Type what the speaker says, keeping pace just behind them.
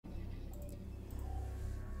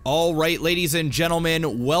All right, ladies and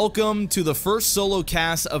gentlemen, welcome to the first solo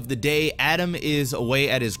cast of the day. Adam is away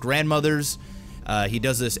at his grandmother's. He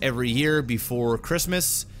does this every year before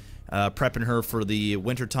Christmas, prepping her for the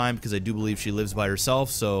winter time because I do believe she lives by herself.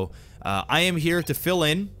 So I am here to fill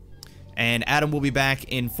in, and Adam will be back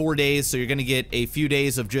in 4 days. So you're going to get a few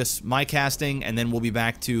days of just my casting, and then we'll be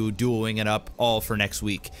back to duoing it up all for next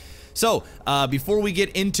week. So, before we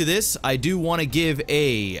get into this, I do want to give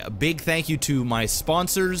a big thank you to my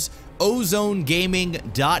sponsors,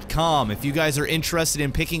 OzoneGaming.com. If you guys are interested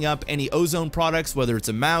in picking up any Ozone products, whether it's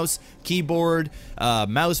a mouse, keyboard,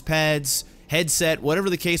 mouse pads, headset, whatever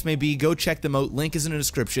the case may be, go check them out. Link is in the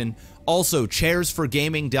description. Also,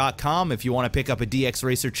 ChairsForGaming.com. If you want to pick up a DX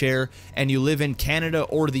Racer chair and you live in Canada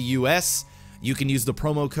or the US, you can use the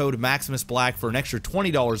promo code MaximusBlack for an extra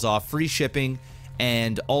 $20 off, free shipping,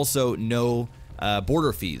 and also no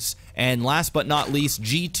border fees. And last but not least,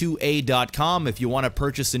 G2A.com. If you want to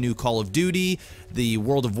purchase a new Call of Duty, the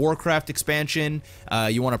World of Warcraft expansion,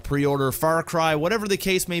 you want to pre-order Far Cry, whatever the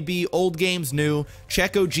case may be, old games, new,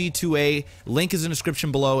 check out G2A. Link is in the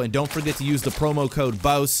description below, and don't forget to use the promo code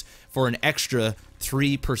BOUS for an extra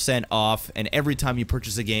 3% off. And every time you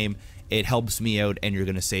purchase a game, it helps me out, and you're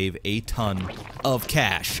going to save a ton of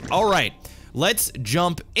cash. All right. Let's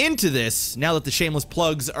jump into this. Now that the shameless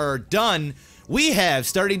plugs are done, we have,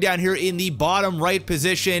 starting down here in the bottom right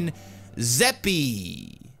position,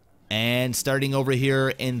 Zeppy. And starting over here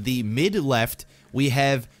in the mid left, we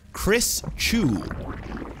have Chris Chu.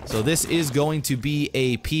 So this is going to be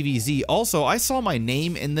a PVZ. Also, I saw my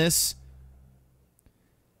name in this.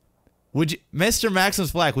 Would you, Mr.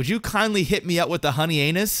 Maximus Black, would you kindly hit me up with the honey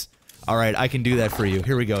anus? All right, I can do that for you.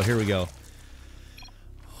 Here we go, here we go.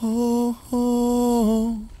 Oh,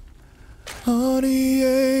 oh, honey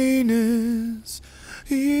anus,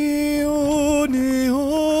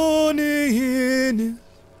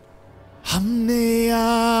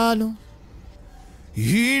 hamneano,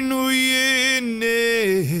 inuyenes,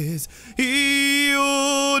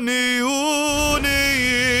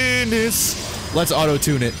 Let's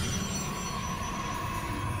auto-tune it.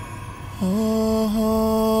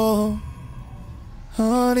 Oh,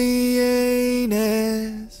 honey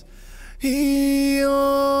anus.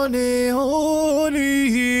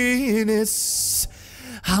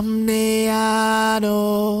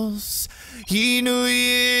 Hamneanos,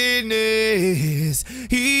 Hinuyines,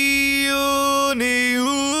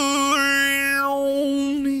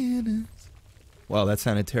 Wow, that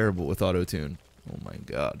sounded terrible with auto-tune. Oh my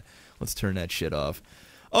god. Let's turn that shit off.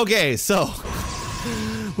 Okay, so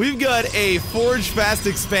we've got a Forge Fast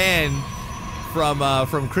Expand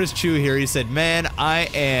from Chris Chu here. He said, "Man, I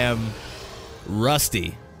am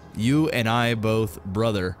rusty. You and I both,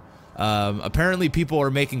 brother." Apparently people are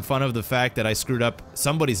making fun of the fact that I screwed up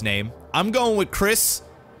somebody's name. I'm going with Chris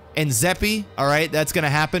and Zeppy. Alright, that's gonna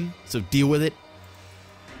happen, so deal with it.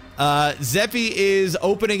 Zeppy is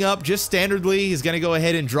opening up just standardly. He's gonna go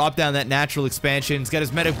ahead and drop down that natural expansion. He's got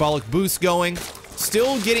his metabolic boost going.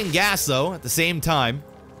 Still getting gas though at the same time.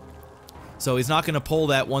 So he's not going to pull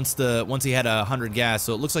that once he had 100 gas.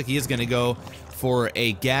 So it looks like he is going to go for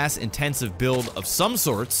a gas-intensive build of some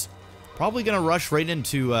sorts. Probably going to rush right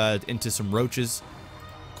into some roaches.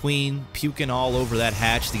 Queen puking all over that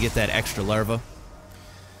hatch to get that extra larva.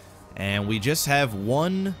 And we just have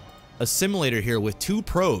one assimilator here with 2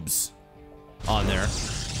 probes on there.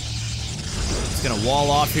 He's going to wall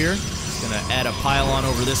off here. He's going to add a pylon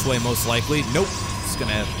over this way most likely. Nope. He's going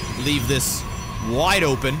to leave this wide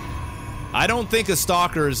open. I don't think a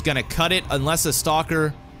stalker is gonna cut it unless a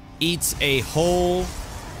stalker eats a whole,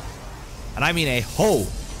 and I mean a whole,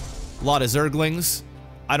 lot of Zerglings.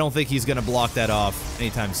 I don't think he's gonna block that off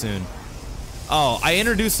anytime soon. Oh, I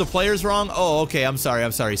introduced the players wrong? Oh, okay, I'm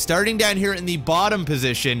sorry. Starting down here in the bottom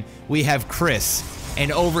position, we have Chris.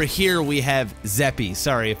 And over here, we have Zeppy.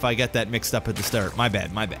 Sorry if I got that mixed up at the start. My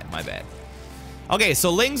bad. Okay, so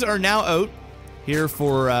Lings are now out here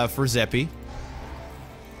for Zeppy.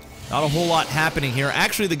 Not a whole lot happening here.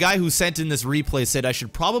 Actually, the guy who sent in this replay said I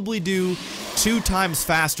should probably do 2 times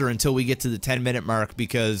faster until we get to the 10-minute mark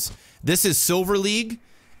because this is Silver League,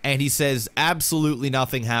 and he says absolutely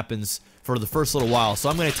nothing happens for the first little while. So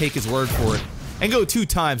I'm going to take his word for it and go 2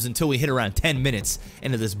 times until we hit around 10 minutes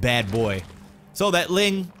into this bad boy. So that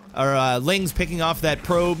Ling's picking off that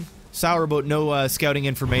probe. Sour about no scouting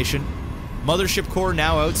information. Mothership core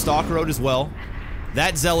now out. Stalker out as well.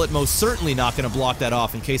 That Zealot most certainly not going to block that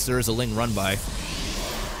off in case there is a Ling run by.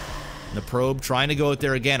 The probe trying to go out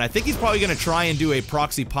there again. I think he's probably going to try and do a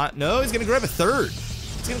proxy pot. No, he's going to grab a third.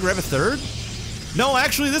 He's going to grab a third. No,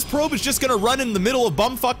 actually, this probe is just gonna run in the middle of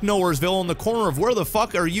bumfuck Nowheresville in the corner of where the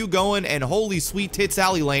fuck are you going and holy sweet tits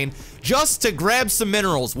alley lane just to grab some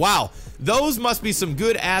minerals. Wow, those must be some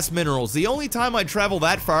good ass minerals. The only time I'd travel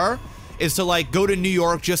that far is to like go to New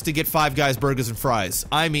York just to get Five Guys burgers and fries.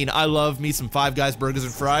 I mean, I love me some Five Guys burgers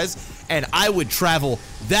and fries, and I would travel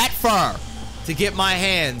that far to get my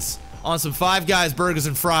hands on some Five Guys burgers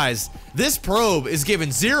and fries. This probe is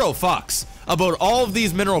giving zero fucks about all of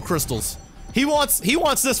these mineral crystals. He wants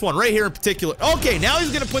this one right here in particular. Okay, now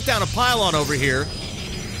he's gonna put down a pylon over here.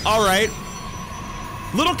 All right.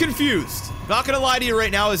 Little confused. Not gonna lie to you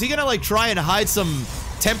right now. Is he gonna like try and hide some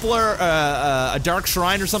Templar, a dark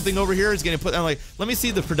shrine or something over here? He's gonna put down like, let me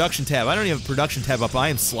see the production tab. I don't even have a production tab up. I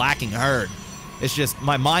am slacking hard. It's just,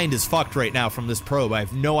 my mind is fucked right now from this probe. I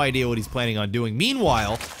have no idea what he's planning on doing.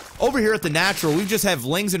 Meanwhile, over here at the natural, we just have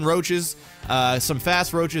lings and roaches. Some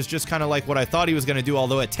fast roaches, just kind of like what I thought he was going to do,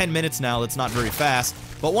 although at 10 minutes now, that's not very fast.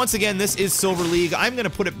 But once again, this is Silver League. I'm going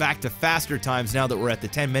to put it back to faster times now that we're at the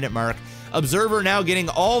 10-minute mark. Observer now getting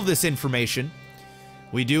all of this information.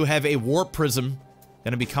 We do have a warp prism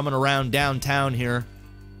going to be coming around downtown here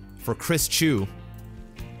for Chris Chew.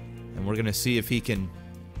 And we're going to see if he can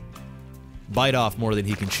bite off more than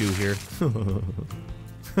he can chew here.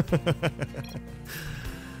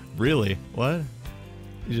 Really? What?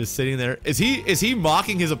 He's just sitting there. Is he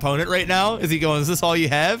mocking his opponent right now? Is he going, is this all you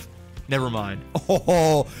have? Never mind.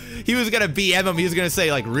 Oh, he was gonna BM him. He was gonna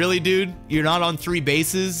say, like, really, dude? You're not on 3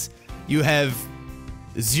 bases? You have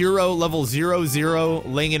level 0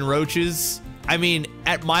 ling and roaches? I mean,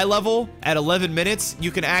 at my level, at 11 minutes,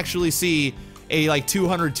 you can actually see a like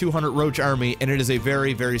 200 roach army, and it is a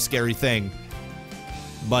very, very scary thing.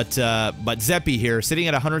 But Zeppy here, sitting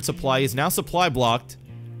at 100 supply, is now supply blocked.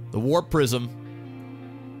 The warp prism.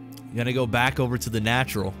 Gonna go back over to the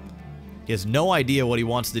natural. He has no idea what he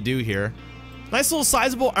wants to do here. Nice little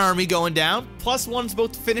sizable army going down. +1's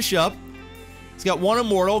about to finish up. He's got 1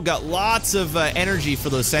 immortal, got lots of energy for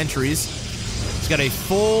those sentries. He's got a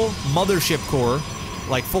full mothership core,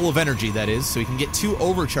 like full of energy, that is, so he can get 2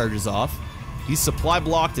 overcharges off. He's supply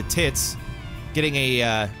blocked to tits, getting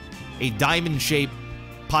a diamond-shaped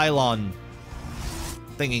pylon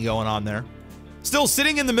thingy going on there. Still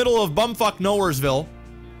sitting in the middle of bumfuck Nowheresville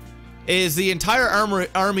is the entire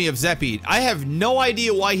army of Zeppy. I have no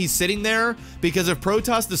idea why he's sitting there, because if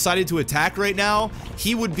Protoss decided to attack right now,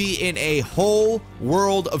 he would be in a whole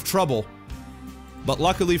world of trouble. But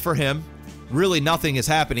luckily for him, really nothing is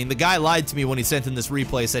happening. The guy lied to me when he sent in this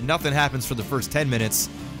replay, said nothing happens for the first 10 minutes.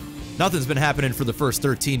 Nothing's been happening for the first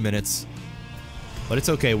 13 minutes. But it's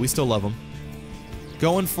okay, we still love him.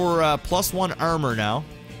 Going for +1 armor now.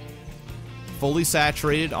 Fully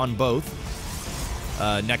saturated on both.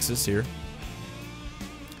 Nexus here.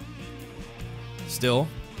 Still.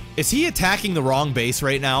 Is he attacking the wrong base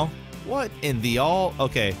right now? What in the all?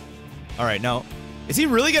 Okay. Alright, no. Is he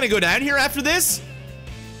really gonna go down here after this?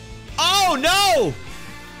 Oh, no!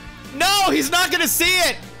 No, he's not gonna see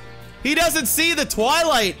it! He doesn't see the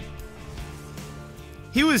twilight!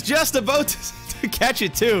 He was just about to catch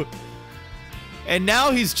it, too. And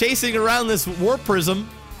now he's chasing around this warp prism.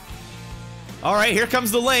 Alright, here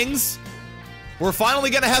comes the lings. We're finally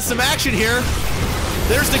gonna have some action here.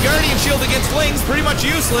 There's the Guardian Shield against lings, pretty much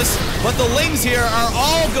useless, but the lings here are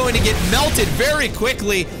all going to get melted very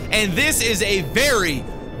quickly, and this is a very,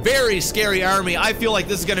 very scary army. I feel like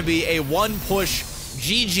this is gonna be a one-push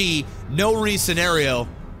GG, no-re scenario.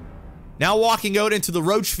 Now walking out into the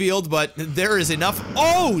roach field, but there is enough.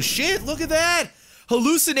 Oh shit, look at that!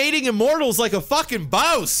 Hallucinating immortals like a fucking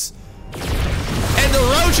bouse. And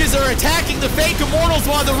the roaches are attacking the fake immortals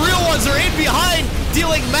while the real ones are in behind,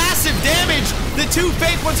 dealing massive damage. The 2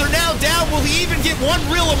 fake ones are now down. Will he even get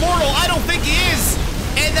 1 real immortal? I don't think he is.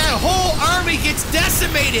 And that whole army gets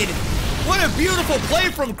decimated. What a beautiful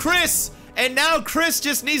play from Chris. And now Chris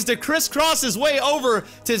just needs to crisscross his way over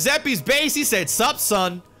to Zeppy's base. He said, "Sup,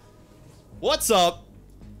 son? What's up?"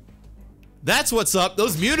 That's what's up.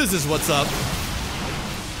 Those mutas is what's up.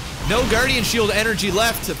 No Guardian Shield energy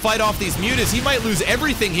left to fight off these mutas. He might lose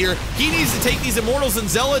everything here. He needs to take these Immortals and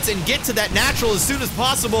Zealots and get to that natural as soon as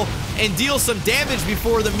possible and deal some damage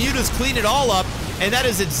before the mutas clean it all up. And that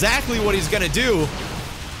is exactly what he's gonna do.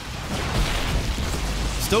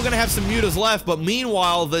 Still gonna have some mutas left, but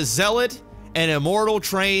meanwhile, the Zealot and Immortal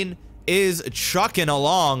train is chucking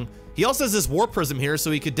along. He also has this Warp Prism here,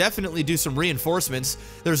 so he could definitely do some reinforcements.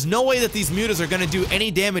 There's no way that these mutas are going to do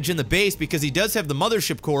any damage in the base because he does have the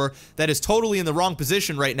Mothership Core that is totally in the wrong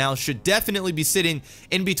position right now. Should definitely be sitting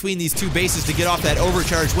in between these 2 bases to get off that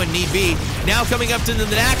overcharge when need be. Now coming up to the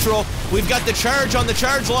natural, we've got the charge on the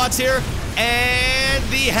charge lots here. And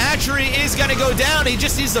the hatchery is going to go down. He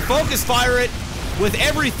just needs to focus fire it with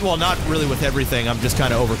everything. Well, not really with everything. I'm just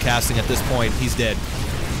kind of overcasting at this point. He's dead.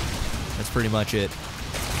 That's pretty much it.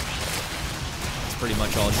 That's pretty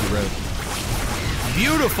much all she wrote.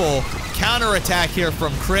 Beautiful counterattack here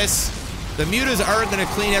from Chris. The mutas are going to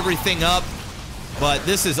clean everything up, but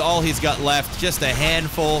this is all he's got left. Just a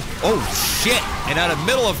handful. Oh, shit. And out of the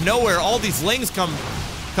middle of nowhere, all these lings come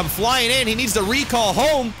flying in. He needs to recall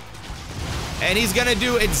home. And he's going to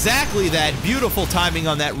do exactly that. Beautiful timing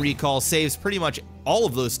on that recall. Saves pretty much all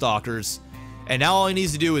of those stalkers. And now all he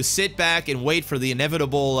needs to do is sit back and wait for the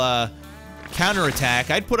inevitable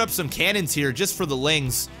counterattack. I'd put up some cannons here just for the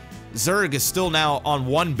lings. Zerg is still now on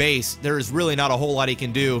one base. There is really not a whole lot he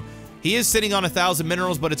can do. He is sitting on 1,000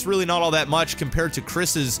 minerals, but it's really not all that much compared to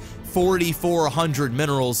Chris's 4,400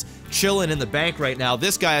 minerals chilling in the bank right now.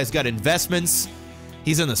 This guy has got investments.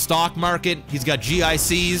 He's in the stock market. He's got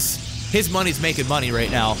GICs. His money's making money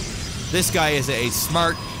right now. This guy is a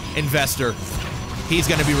smart investor. He's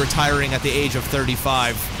going to be retiring at the age of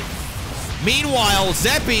 35. Meanwhile,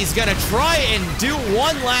 Zeppi's going to try and do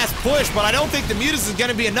one last push, but I don't think the Mutas is going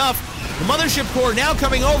to be enough. The Mothership Core now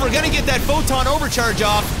coming over, going to get that Photon Overcharge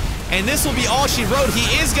off, and this will be all she wrote.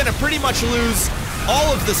 He is going to pretty much lose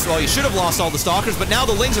all of this. Well, he should have lost all the Stalkers, but now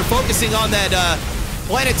the Lings are focusing on that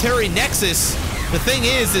planetary Nexus. The thing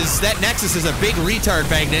is that Nexus is a big retard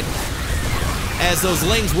magnet, as those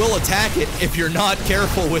Lings will attack it if you're not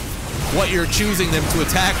careful with what you're choosing them to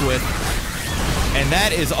attack with. And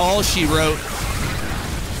that is all she wrote.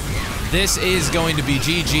 This is going to be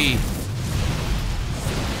GG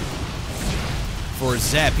for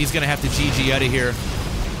Zep. He's going to have to GG out of here.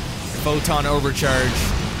 Photon Overcharge,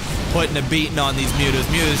 putting a beating on these Mutas.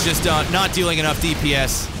 Mutas just not dealing enough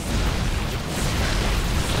DPS.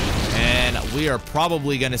 And we are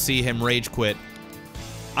probably going to see him rage quit.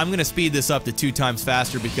 I'm going to speed this up to 2 times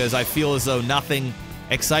faster because I feel as though nothing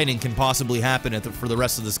exciting can possibly happen for the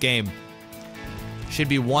rest of this game. Should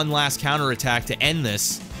be one last counterattack to end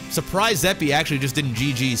this. Surprised Zeppi actually just didn't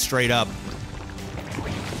GG straight up.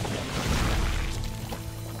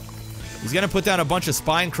 He's going to put down a bunch of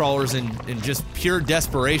spine crawlers in just pure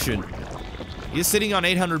desperation. He's sitting on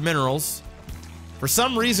 800 minerals. For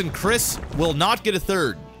some reason, Chris will not get a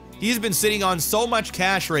third. He's been sitting on so much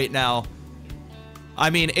cash right now.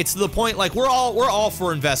 I mean, it's to the point, like, we're all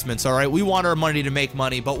for investments, all right? We want our money to make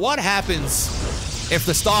money, but what happens if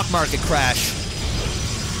the stock market crash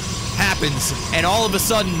happens and all of a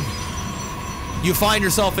sudden you find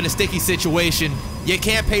yourself in a sticky situation, you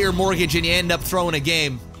can't pay your mortgage and you end up throwing a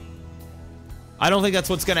game? I don't think that's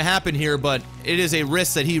what's going to happen here, but it is a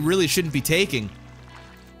risk that he really shouldn't be taking.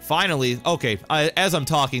 Finally, okay, as I'm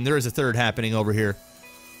talking, there is a third happening over here.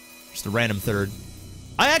 Just a random third.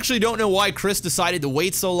 I actually don't know why Chris decided to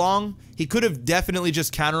wait so long. He could have definitely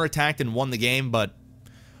just counterattacked and won the game, but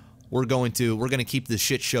we're going to keep this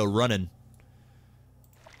shit show running.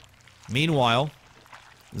 Meanwhile,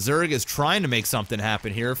 Zerg is trying to make something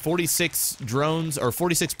happen here. 46 drones, or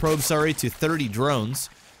 46 probes, sorry, to 30 drones.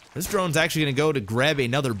 This drone's actually going to go to grab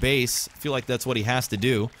another base. I feel like that's what he has to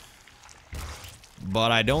do.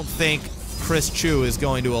 But I don't think Chris Chu is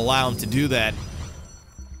going to allow him to do that.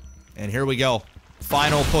 And here we go.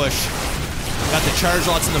 Final push. Got the charge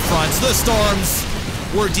lots in the front. The storms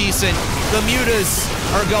were decent. The mutas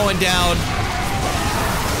are going down.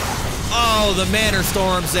 Oh, the manor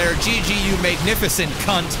storms there. GG, you magnificent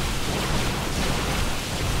cunt.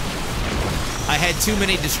 I had too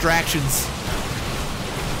many distractions.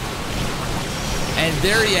 And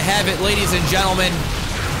there you have it, ladies and gentlemen.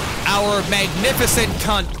 Our magnificent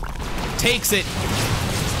cunt takes it.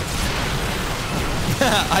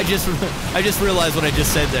 I just realized what I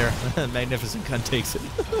just said there. Magnificent cunt takes it.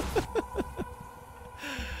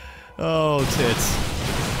 Oh, tits.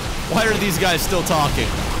 Why are these guys still talking?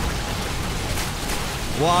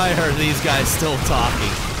 Why are these guys still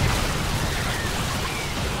talking?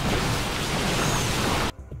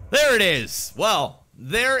 There it is. Well,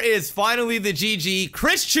 there is finally the GG.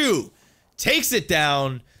 Chris Chu takes it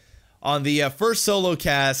down on the first solo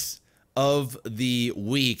cast of the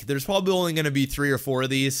week. There's probably only going to be 3 or 4 of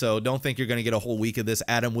these, so don't think you're going to get a whole week of this.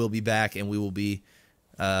 Adam will be back, and we will be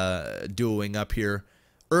duoing up here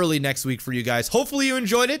early next week for you guys. Hopefully you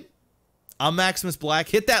enjoyed it. I'm Maximus Black.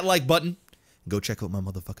 Hit that like button. Go check out my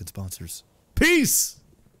motherfucking sponsors. Peace!